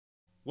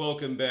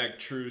Welcome back,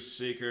 Truth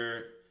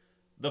Seeker.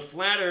 The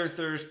Flat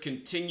Earthers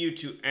continue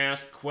to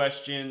ask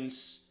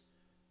questions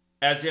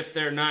as if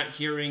they're not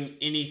hearing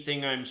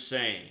anything I'm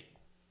saying.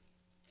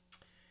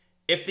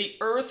 If the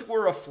Earth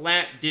were a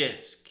flat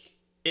disk,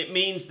 it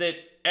means that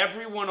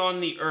everyone on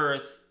the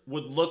Earth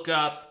would look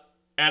up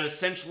at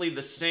essentially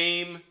the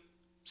same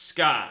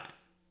sky.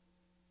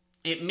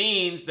 It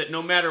means that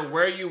no matter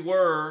where you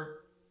were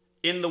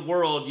in the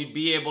world, you'd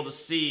be able to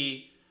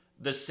see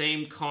the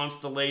same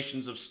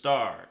constellations of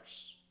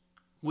stars.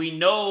 We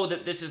know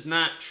that this is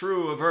not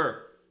true of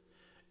Earth.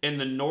 In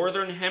the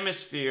northern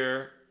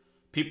hemisphere,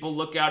 people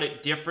look out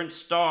at different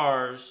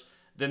stars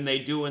than they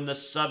do in the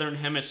southern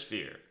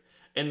hemisphere.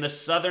 In the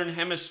southern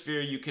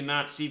hemisphere, you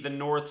cannot see the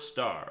North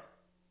Star.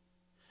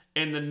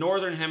 In the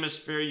northern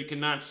hemisphere, you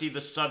cannot see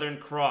the Southern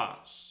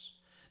Cross.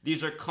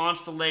 These are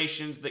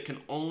constellations that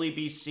can only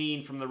be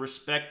seen from the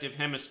respective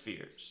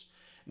hemispheres.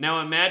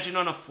 Now imagine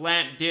on a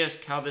flat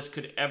disk how this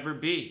could ever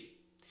be.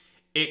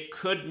 It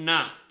could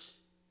not.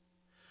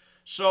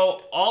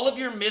 So all of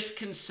your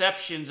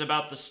misconceptions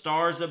about the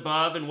stars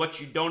above and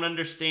what you don't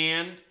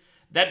understand,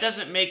 that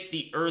doesn't make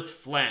the Earth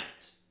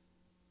flat.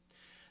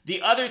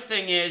 The other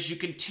thing is you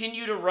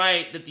continue to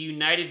write that the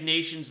United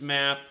Nations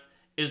map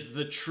is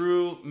the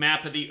true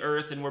map of the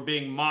Earth and we're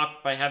being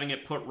mocked by having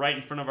it put right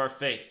in front of our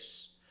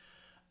face.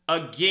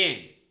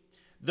 Again,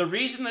 the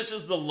reason this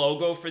is the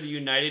logo for the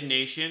United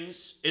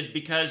Nations is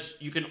because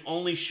you can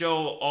only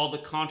show all the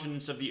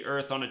continents of the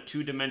Earth on a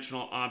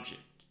two-dimensional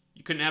object.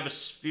 You couldn't have a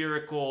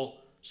spherical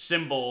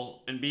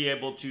symbol and be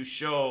able to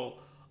show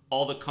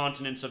all the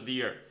continents of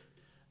the Earth.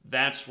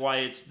 That's why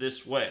it's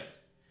this way.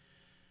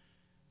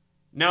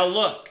 Now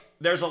look,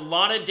 there's a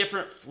lot of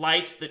different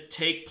flights that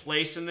take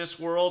place in this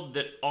world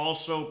that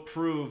also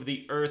prove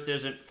the Earth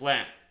isn't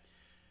flat.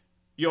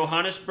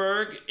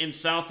 Johannesburg in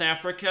South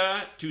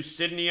Africa to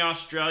Sydney,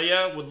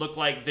 Australia would look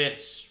like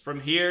this. From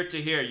here to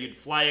here, you'd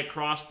fly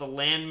across the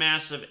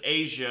landmass of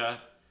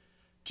Asia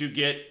to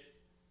get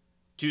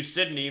to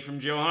Sydney from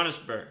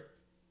Johannesburg.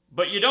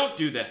 But you don't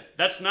do that.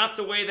 That's not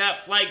the way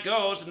that flight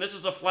goes, and this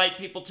is a flight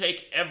people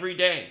take every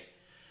day.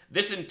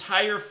 This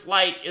entire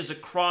flight is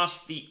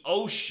across the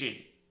ocean.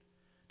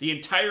 The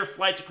entire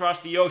flight's across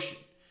the ocean.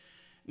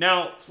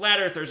 Now, flat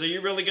earthers, are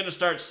you really going to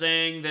start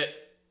saying that,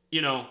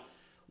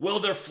 well,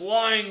 they're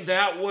flying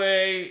that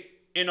way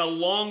in a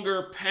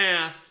longer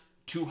path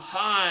to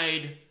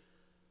hide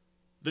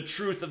the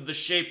truth of the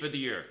shape of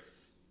the Earth?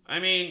 I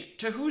mean,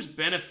 to whose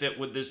benefit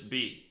would this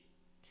be?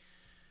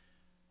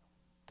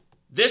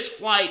 This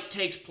flight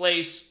takes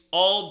place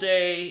all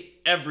day,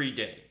 every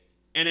day,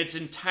 and it's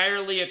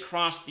entirely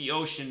across the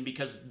ocean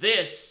because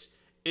this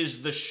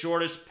is the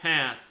shortest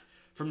path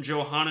from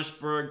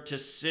Johannesburg to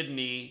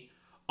Sydney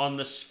on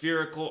the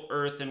spherical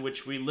Earth in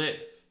which we live.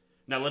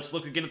 Now let's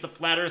look again at the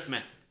flat Earth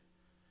map.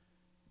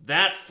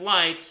 That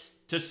flight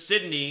to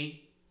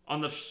Sydney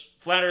on the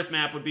flat Earth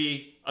map would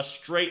be a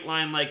straight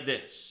line like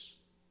this.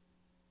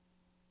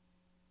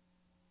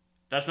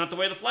 That's not the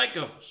way the flight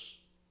goes.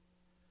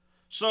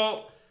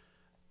 So,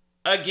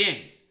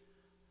 again,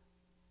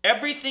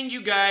 everything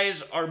you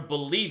guys are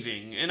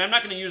believing, and I'm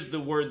not going to use the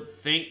word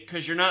think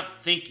because you're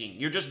not thinking.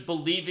 You're just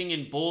believing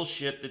in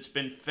bullshit that's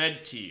been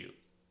fed to you.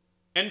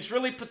 And it's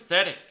really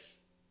pathetic.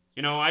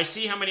 I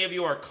see how many of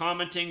you are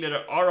commenting that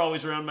are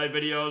always around my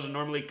videos and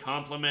normally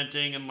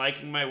complimenting and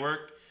liking my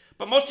work.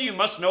 But most of you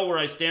must know where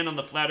I stand on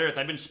the flat Earth.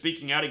 I've been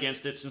speaking out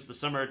against it since the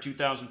summer of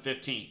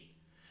 2015.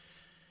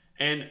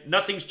 And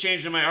nothing's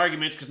changed in my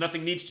arguments because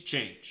nothing needs to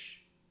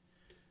change.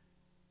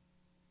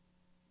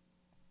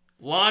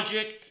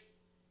 Logic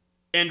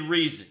and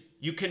reason.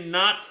 You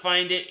cannot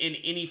find it in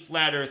any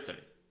flat earther.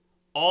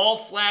 All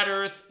flat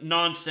earth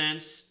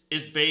nonsense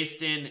is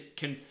based in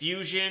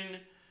confusion,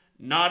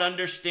 not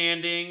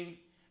understanding,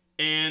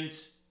 and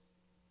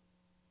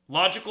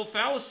logical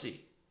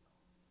fallacy.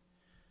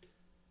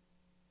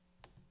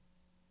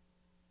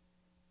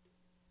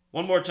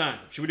 One more time.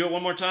 Should we do it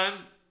one more time?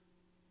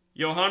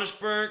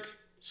 Johannesburg,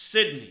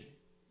 Sydney.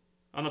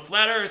 On the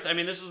flat earth,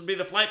 this would be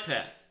the flight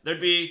path.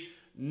 There'd be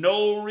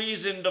no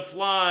reason to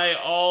fly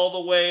all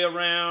the way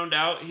around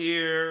out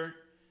here,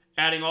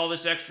 adding all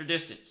this extra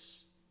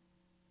distance.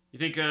 You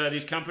think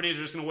these companies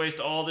are just going to waste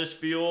all this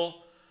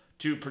fuel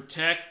to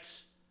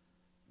protect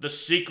the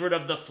secret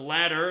of the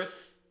flat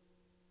Earth?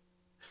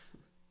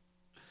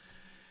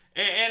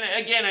 and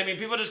again,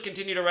 people just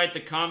continue to write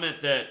the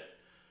comment that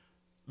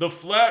the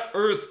flat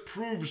Earth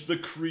proves the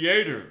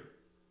creator.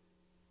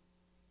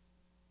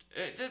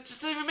 It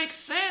just doesn't even make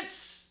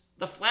sense.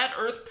 The flat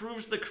Earth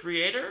proves the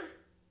creator?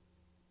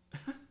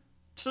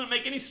 Doesn't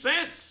make any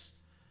sense.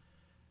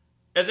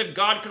 As if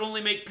God could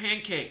only make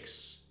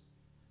pancakes.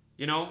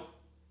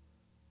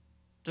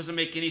 Doesn't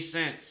make any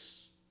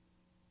sense.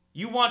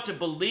 You want to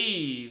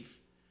believe.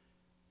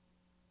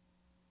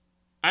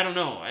 I don't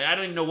know. I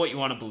don't even know what you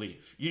want to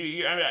believe.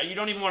 You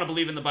don't even want to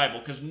believe in the Bible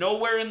because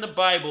nowhere in the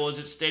Bible is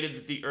it stated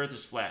that the Earth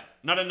is flat.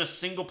 Not in a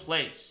single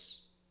place.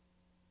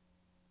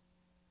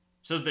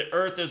 It says the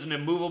Earth is an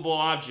immovable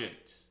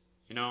object.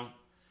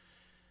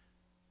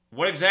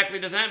 What exactly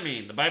does that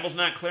mean? The Bible's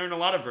not clear in a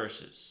lot of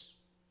verses.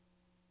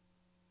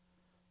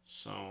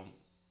 So,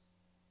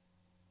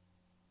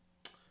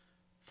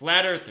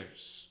 flat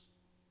earthers,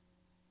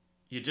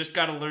 you just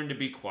got to learn to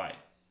be quiet.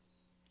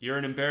 You're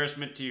an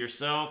embarrassment to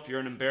yourself. You're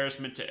an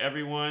embarrassment to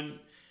everyone.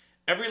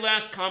 Every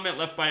last comment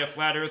left by a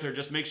flat earther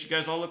just makes you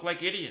guys all look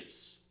like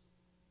idiots.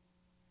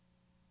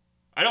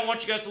 I don't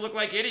want you guys to look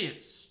like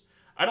idiots.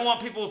 I don't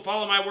want people who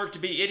follow my work to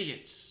be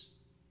idiots.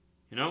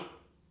 You know?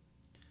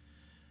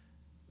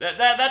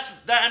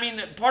 I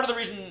mean, part of the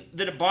reason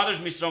that it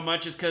bothers me so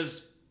much is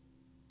because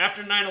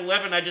after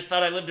 9/11, I just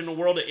thought I lived in a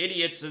world of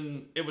idiots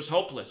and it was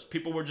hopeless.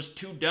 People were just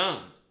too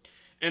dumb.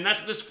 And that's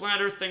what this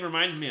flat earth thing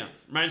reminds me of.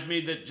 Reminds me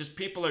that just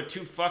people are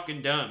too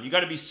fucking dumb. You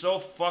got to be so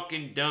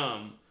fucking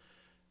dumb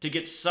to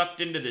get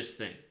sucked into this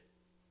thing.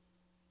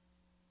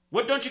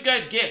 What don't you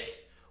guys get?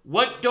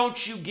 What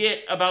don't you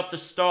get about the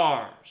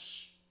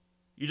stars?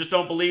 You just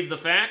don't believe the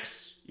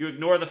facts? You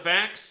ignore the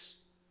facts?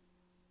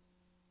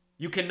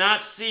 You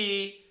cannot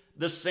see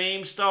the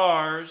same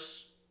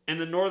stars in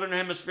the northern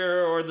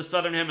hemisphere or the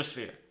southern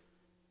hemisphere.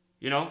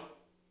 You know?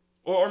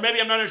 Or maybe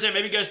I'm not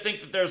understanding. Maybe you guys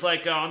think that there's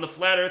like on the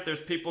flat earth, there's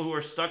people who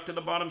are stuck to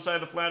the bottom side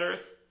of the flat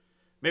earth.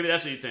 Maybe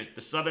that's what you think.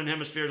 The southern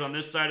hemisphere is on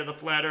this side of the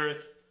flat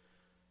earth.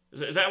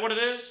 Is that what it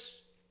is?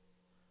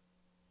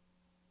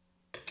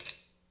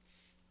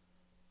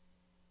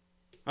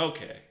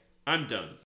 Okay, I'm done.